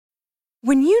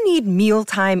When you need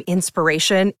mealtime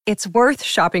inspiration, it's worth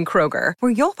shopping Kroger,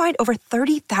 where you'll find over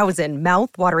 30,000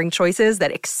 mouth-watering choices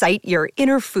that excite your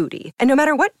inner foodie. And no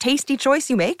matter what tasty choice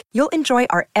you make, you'll enjoy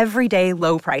our everyday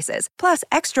low prices, plus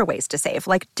extra ways to save,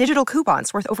 like digital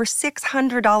coupons worth over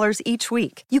 $600 each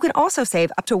week. You can also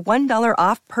save up to $1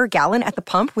 off per gallon at the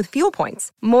pump with fuel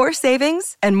points. More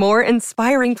savings and more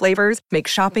inspiring flavors make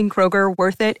shopping Kroger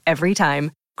worth it every time.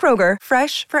 Kroger,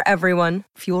 fresh for everyone.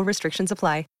 Fuel restrictions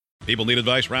apply. People need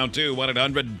advice, round 2,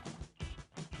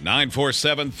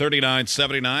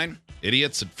 1-800-947-3979.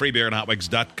 Idiots at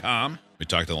freebeerandhotwigs.com. We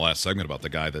talked in the last segment about the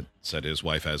guy that said his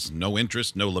wife has no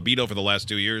interest, no libido for the last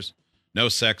 2 years, no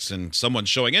sex, and someone's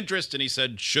showing interest, and he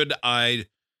said, should I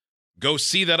go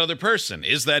see that other person?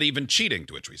 Is that even cheating?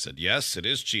 To which we said, yes, it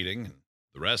is cheating. And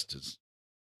the rest is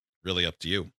really up to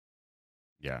you.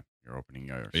 Yeah. You're opening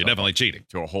You're definitely cheating.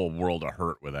 To a whole world of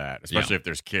hurt with that, especially if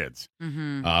there's kids.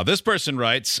 Mm-hmm. This person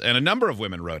writes, and a number of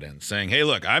women wrote in saying, hey,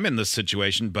 look, I'm in this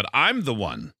situation, but I'm the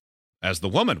one as the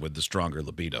woman with the stronger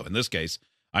libido. In this case,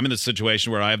 I'm in this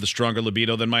situation where I have the stronger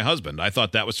libido than my husband. I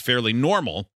thought that was fairly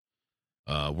normal.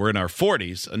 We're in our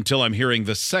 40s until I'm hearing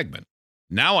this segment.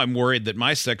 Now I'm worried that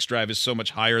my sex drive is so much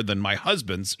higher than my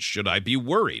husband's. Should I be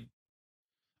worried?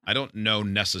 I don't know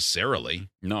necessarily.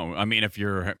 No, I mean, if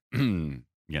you're...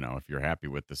 if you're happy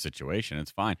with the situation,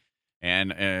 it's fine.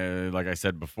 And like I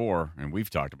said before, and we've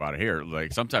talked about it here,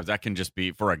 like sometimes that can just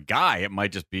be, for a guy, it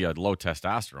might just be a low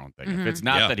testosterone thing. Mm-hmm. If it's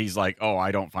not that he's like, oh,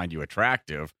 I don't find you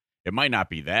attractive, it might not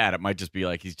be that. It might just be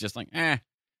like, he's just like, eh.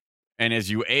 And as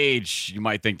you age, you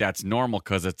might think that's normal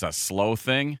because it's a slow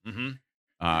thing. Mm-hmm.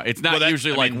 It's not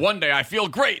usually one day I feel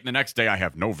great and the next day I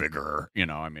have no vigor.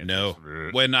 No.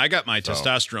 When I got my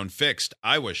testosterone fixed,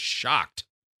 I was shocked.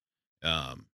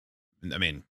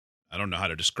 I don't know how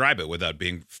to describe it without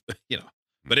being,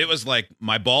 but it was like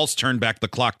my balls turned back the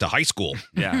clock to high school.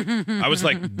 Yeah. I was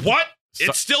like, what?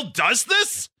 It still does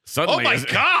this? Suddenly, oh my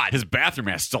God. His bathroom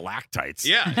has stalactites.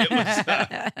 Yeah. It was,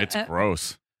 it's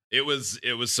gross. It was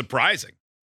surprising.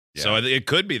 Yeah. So it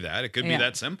could be that. It could be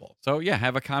that simple. So,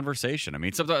 have a conversation. I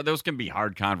mean, sometimes those can be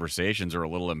hard conversations or a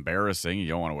little embarrassing. You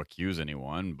don't want to accuse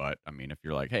anyone. But, I mean, if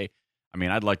you're like, hey,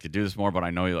 I'd like to do this more, but I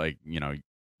know,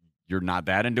 you're not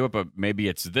that into it, but maybe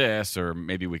it's this, or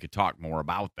maybe we could talk more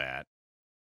about that.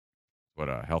 What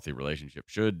a healthy relationship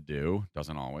should do.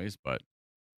 Doesn't always, but.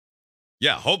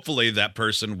 Yeah, hopefully that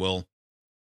person will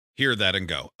hear that and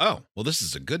go, oh, well, this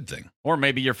is a good thing. Or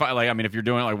maybe you're fine. If you're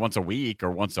doing it like once a week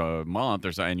or once a month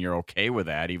or something, and you're okay with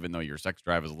that, even though your sex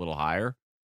drive is a little higher,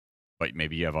 but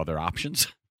maybe you have other options,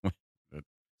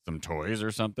 some toys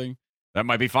or something. That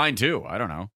might be fine too. I don't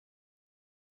know.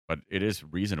 But it is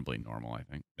reasonably normal, I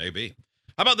think. Maybe.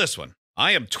 How about this one?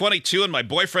 I am 22 and my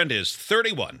boyfriend is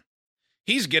 31.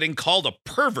 He's getting called a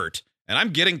pervert, and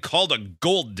I'm getting called a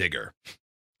gold digger.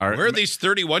 Where are these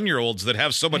 31-year-olds that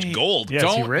have so much gold? Yeah,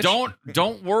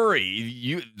 Don't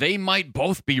worry. They might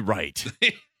both be right.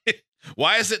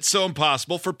 Why is it so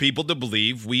impossible for people to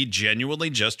believe we genuinely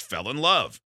just fell in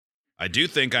love? I do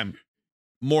think I'm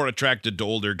more attracted to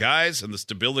older guys and the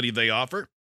stability they offer.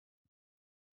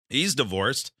 He's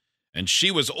divorced, and she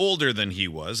was older than he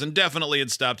was and definitely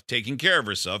had stopped taking care of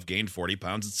herself, gained 40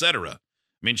 pounds, etc. I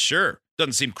mean, sure,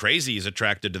 doesn't seem crazy he's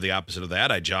attracted to the opposite of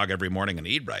that. I jog every morning and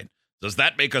eat right. Does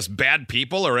that make us bad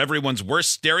people or everyone's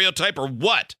worst stereotype or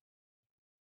what?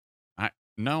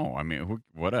 No,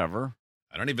 whatever.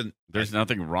 There's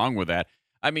nothing wrong with that.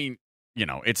 I mean,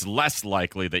 it's less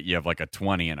likely that you have like a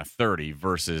 20 and a 30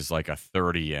 versus like a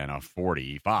 30 and a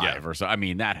 45 or so. I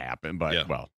mean, that happened, but that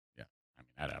happened.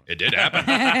 It did happen.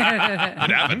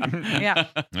 It happened. Yeah.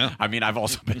 I mean, I've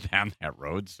also been down that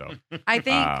road, so. I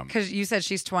think, because you said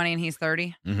she's 20 and he's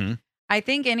 30. Mm-hmm. I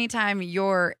think anytime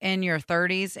you're in your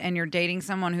 30s and you're dating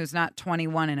someone who's not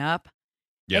 21 and up,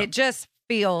 it just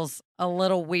feels a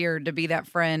little weird to be that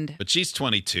friend. But she's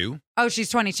 22. Oh, she's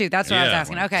 22. That's what I was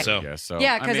asking. Okay. So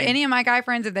because any of my guy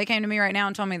friends, if they came to me right now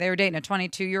and told me they were dating a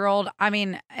 22-year-old,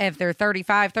 if they're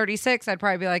 35, 36, I'd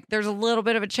probably be like, there's a little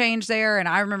bit of a change there. And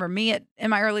I remember me in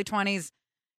my early 20s,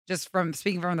 just from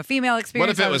speaking from the female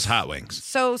experience. What if it was Hot Wings?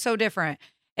 So different.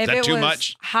 If Is that it too was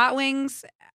much? Hot Wings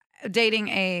dating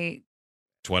a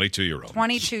 22-year-old.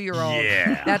 22-year-old.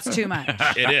 Yeah. That's too much.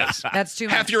 It is. That's too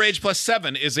much. Half your age plus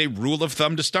 7 is a rule of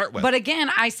thumb to start with. But again,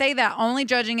 I say that only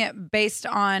judging it based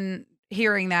on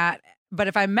hearing that. But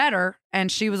if I met her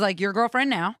and she was like your girlfriend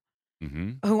now,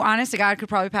 who honest to God could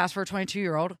probably pass for a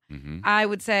 22-year-old, I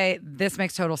would say this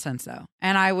makes total sense though.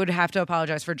 And I would have to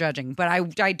apologize for judging. But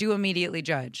I do immediately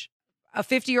judge. A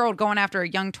 50-year-old going after a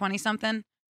young 20-something,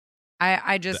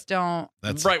 I just don't.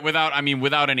 That's right,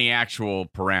 without any actual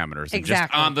parameters.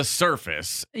 Exactly. Just on the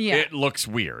surface, Yeah. it looks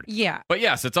weird. Yeah. But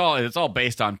yes, it's all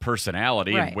based on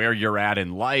personality Right. and where you're at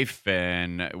in life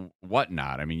and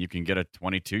whatnot. I mean, you can get a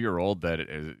 22-year-old that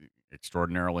is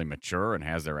extraordinarily mature and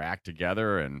has their act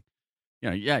together, and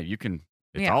you can.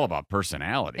 It's Yeah. all about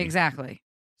personality. Exactly.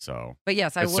 So, But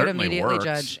yes, I It would certainly immediately works.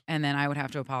 judge, and then I would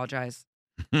have to apologize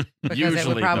because it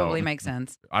Usually, would probably though, make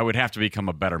sense. I would have to become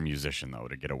a better musician though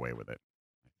to get away with it.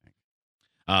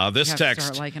 this You have to text.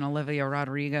 start liking Olivia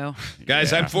Rodrigo.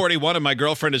 Guys, Yeah. I'm 41 and my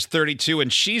girlfriend is 32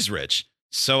 and she's rich.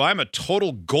 So I'm a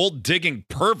total gold digging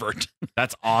pervert.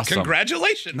 That's awesome.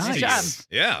 Congratulations. Nice. Good job.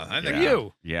 Yeah, I think Yeah.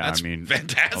 You. Yeah, That's I mean,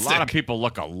 fantastic. a lot of people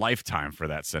look a lifetime for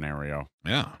that scenario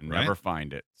Yeah, and right. never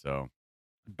find it. So,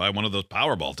 Buy one of those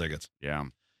Powerball tickets. yeah.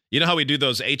 You know how we do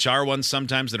those HR ones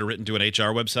sometimes that are written to an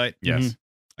HR website? Yes.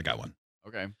 I got one.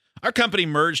 Okay. Our company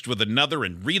merged with another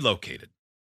and relocated.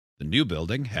 The new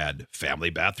building had family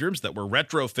bathrooms that were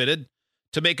retrofitted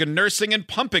to make a nursing and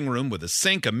pumping room with a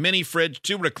sink, a mini fridge,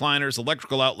 2 recliners,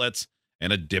 electrical outlets,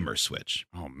 and a dimmer switch.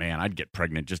 Oh man, I'd get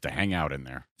pregnant just to hang out in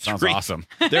there. Sounds 3 awesome.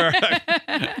 There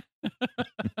are,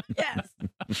 Yes.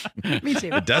 Me too.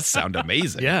 it does sound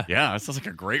amazing. Yeah. Yeah, that sounds like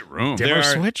a great room. There Dimmer are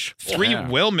switch. 3 Yeah.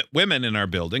 women in our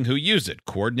building who use it,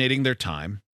 coordinating their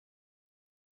time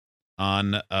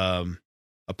on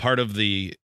a part of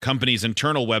the company's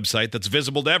internal website that's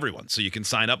visible to everyone, so you can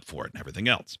sign up for it and everything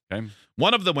else. Okay.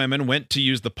 One of the women went to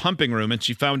use the pumping room, and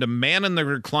she found a man in the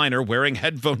recliner wearing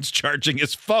headphones charging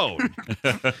his phone.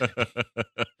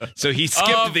 So he skipped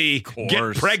Of the get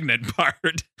course. pregnant part,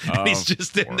 and he's Of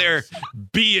just in there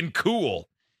being cool.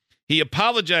 He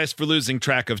apologized for losing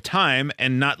track of time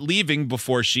and not leaving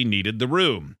before she needed the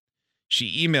room.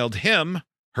 She emailed him,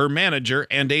 her manager,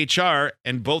 and HR,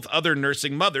 and both other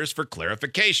nursing mothers for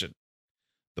clarification.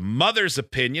 The mother's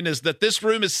opinion is that this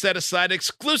room is set aside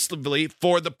exclusively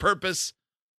for the purpose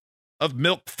of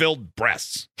milk-filled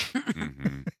breasts,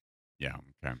 Mhm. Yeah.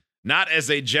 Okay. not as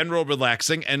a general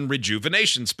relaxing and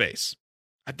rejuvenation space.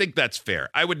 I think that's fair.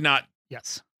 I would not.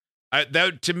 Yes.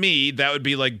 To me, that would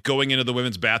be like going into the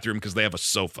women's bathroom because they have a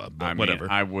sofa. But I mean, whatever.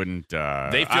 I wouldn't.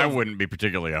 They feel- I wouldn't be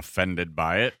particularly offended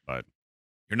by it, but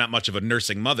You're not much of a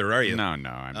nursing mother, are you? no, I'm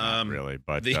not really.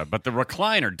 But the- but the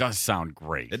recliner does sound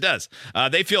great. It does.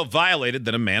 They feel violated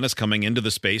that a man is coming into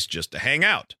the space just to hang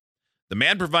out. The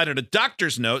man provided a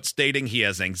doctor's note stating he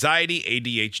has anxiety,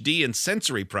 ADHD, and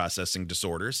sensory processing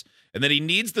disorders, and that he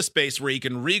needs the space where he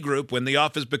can regroup when the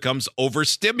office becomes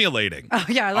overstimulating. Oh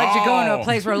yeah, I like to go into Oh. a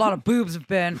place where a lot of boobs have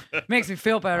been. Makes me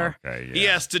feel better. Okay. Yeah. He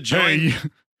has to join.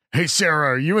 Hey,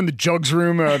 Sarah, are you in the jugs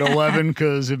room at 11?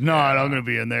 Because if not, I'm going to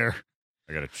be in there.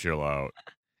 I gotta chill out.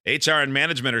 HR and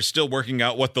management are still working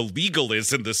out what the legal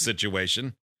is in this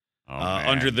situation. Oh, man.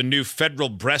 Under the new federal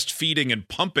breastfeeding and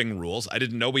pumping rules. I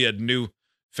didn't know we had new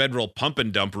federal pump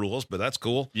and dump rules, but that's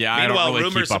cool. Yeah, I Meanwhile, don't really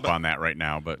rumors keep up about- on that right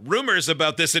now, but Rumors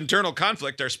about this internal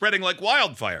conflict are spreading like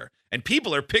wildfire, and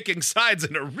people are picking sides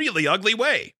in a really ugly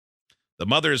way. The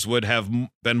mothers would have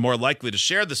been more likely to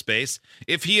share the space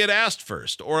if he had asked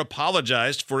first or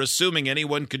apologized for assuming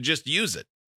anyone could just use it.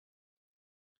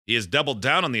 He has doubled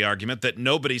down on the argument that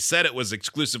nobody said it was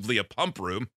exclusively a pump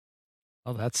room.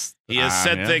 Oh, that's. He has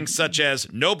said yeah. things such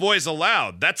as, "No boys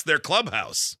allowed. That's their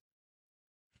clubhouse."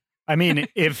 I mean,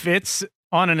 if it's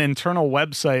on an internal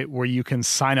website where you can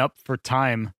sign up for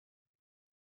time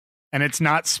and it's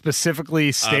not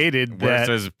specifically stated where it that.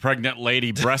 says pregnant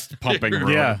lady breast pumping room.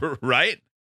 Yeah. Right?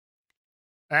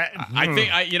 I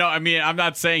think I'm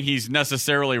not saying he's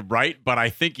necessarily right, but I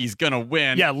think he's gonna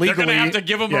win. Yeah, they're gonna legally- have to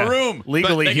give him yeah. a room.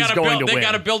 Legally, But they he's gotta going build, to They win.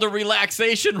 got to build a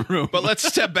relaxation room. But let's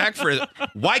step back for it.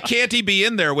 Why can't he be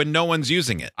in there when no one's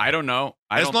using it? I don't know.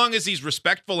 As long as he's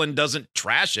respectful and doesn't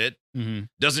trash it, Mhm.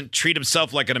 doesn't treat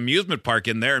himself like an amusement park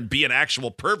in there and be an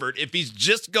actual pervert. If he's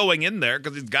just going in there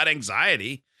because he's got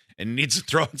anxiety and needs to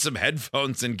throw in some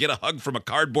headphones and get a hug from a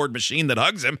cardboard machine that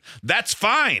hugs him, that's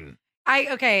fine.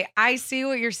 I see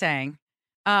what you're saying.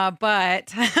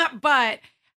 But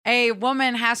a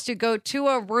woman has to go to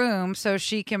a room so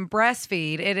she can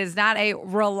breastfeed. It is not a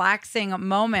relaxing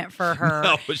moment for her.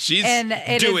 No, but she's and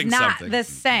it doing is not something. the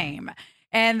same.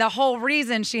 And the whole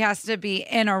reason she has to be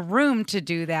in a room to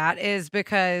do that is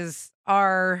because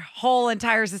our whole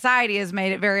entire society has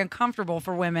made it very uncomfortable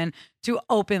for women to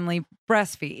openly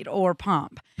breastfeed or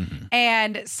pump. Mm-hmm.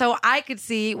 And so I could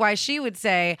see why she would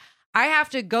say, I have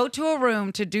to go to a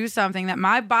room to do something that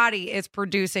my body is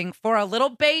producing for a little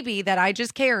baby that I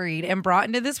just carried and brought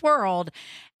into this world.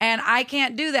 And I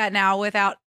can't do that now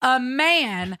without a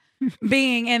man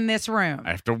being in this room.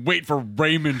 I have to wait for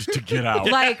Raymond to get out.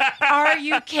 Like, are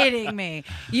you kidding me?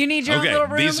 You need your Okay, little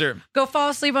room. these are- Go fall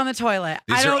asleep on the toilet.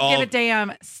 These I are don't give all- a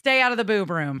damn. Stay out of the boob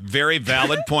room. Very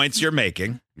valid points you're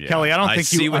making. Yeah. Kelly, I don't I think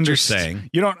see you what you're understand. saying.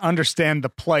 You don't understand the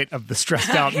plight of the stressed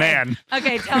out man.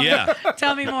 Okay, tell Yeah. me.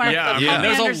 Tell me more. Yeah, I mean, Yeah. Help me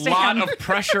there's a understand. lot of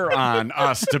pressure on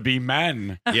us to be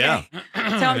men. Yeah.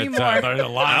 Tell me It's, more. there's a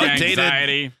lot of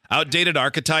anxiety. Outdated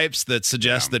archetypes that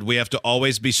suggest that we have to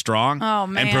always be strong Oh,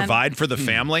 man. and provide for the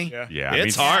family. Yeah,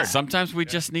 It's hard. Sometimes we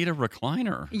just need a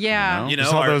recliner. Yeah. You You know,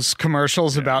 saw our- those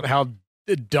commercials about how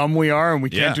dumb we are and we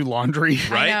Yeah. can't do laundry.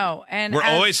 right? I know. And We're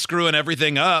as- always screwing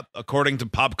everything up according to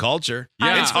pop culture.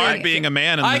 Yeah. It's hard Honestly, being a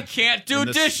man. In I the, can't do in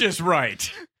this- dishes right.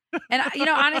 And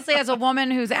honestly, as a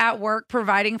woman who's at work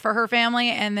providing for her family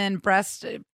and then breast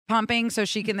pumping so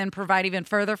she can then provide even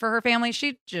further for her family,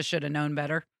 she just should have known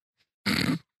better.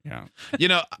 Yeah, You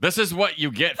know, this is what you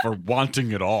get for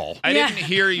wanting it all. I Yeah. didn't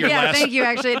hear your Yeah, last. thank you.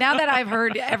 Actually, now that I've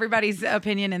heard everybody's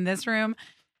opinion in this room,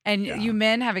 and you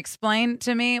men have explained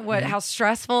to me how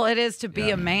stressful it is to be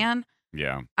a man,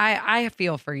 Yeah, I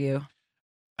feel for you.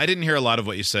 I didn't hear a lot of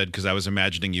what you said because I was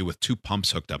imagining you with two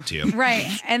pumps hooked up to you. Right.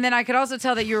 And then I could also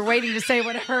tell that you were waiting to say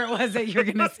whatever it was that you're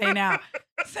going to say now.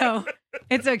 So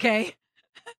it's okay.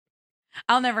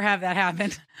 I'll never have that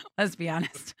happen. Let's be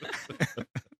honest.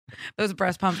 Those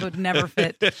breast pumps would never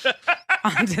fit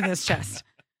onto this chest.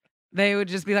 They would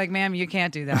just be like, ma'am, you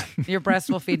can't do that. Your breast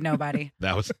will feed nobody.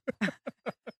 That was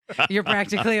You're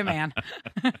practically a man.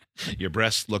 your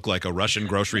breasts look like a Russian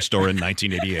grocery store in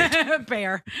 1988.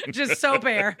 Bare. Just so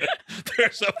bare.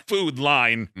 There's a food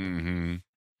line. mm-hmm.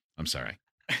 I'm sorry.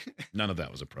 None of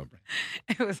that was appropriate.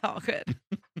 It was all good.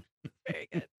 Very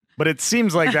good. But it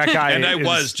seems like that guy And I is-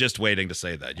 was just waiting to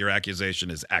say that. Your accusation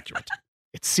is accurate.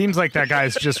 It seems like that guy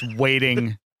is just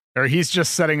waiting, or he's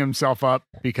just setting himself up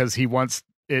because he wants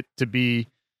it to be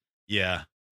Yeah.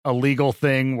 a legal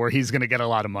thing where he's going to get a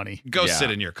lot of money. Go Yeah.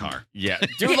 sit in your car. Yeah,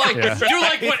 do like Yeah. do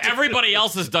like what everybody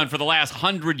else has done for the last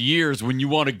 100 years when you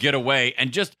want to get away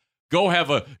and just go have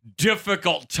a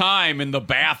difficult time in the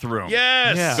bathroom.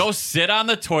 Yes. Yeah. Go sit on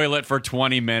the toilet for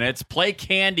 20 minutes, play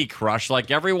Candy Crush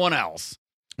like everyone else.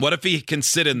 What if he can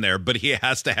sit in there, but he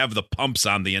has to have the pumps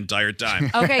on the entire time?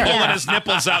 Okay, Pulling yeah. his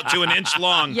nipples out to 1 inch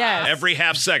long Yes. every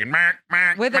half second.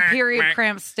 With a period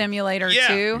cramp stimulator, Yeah.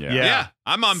 too. Yeah. Yeah.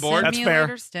 I'm on board. That's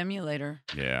fair. Stimulator.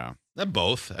 Yeah.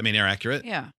 Both. I mean, they're accurate.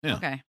 Yeah. Yeah. Okay.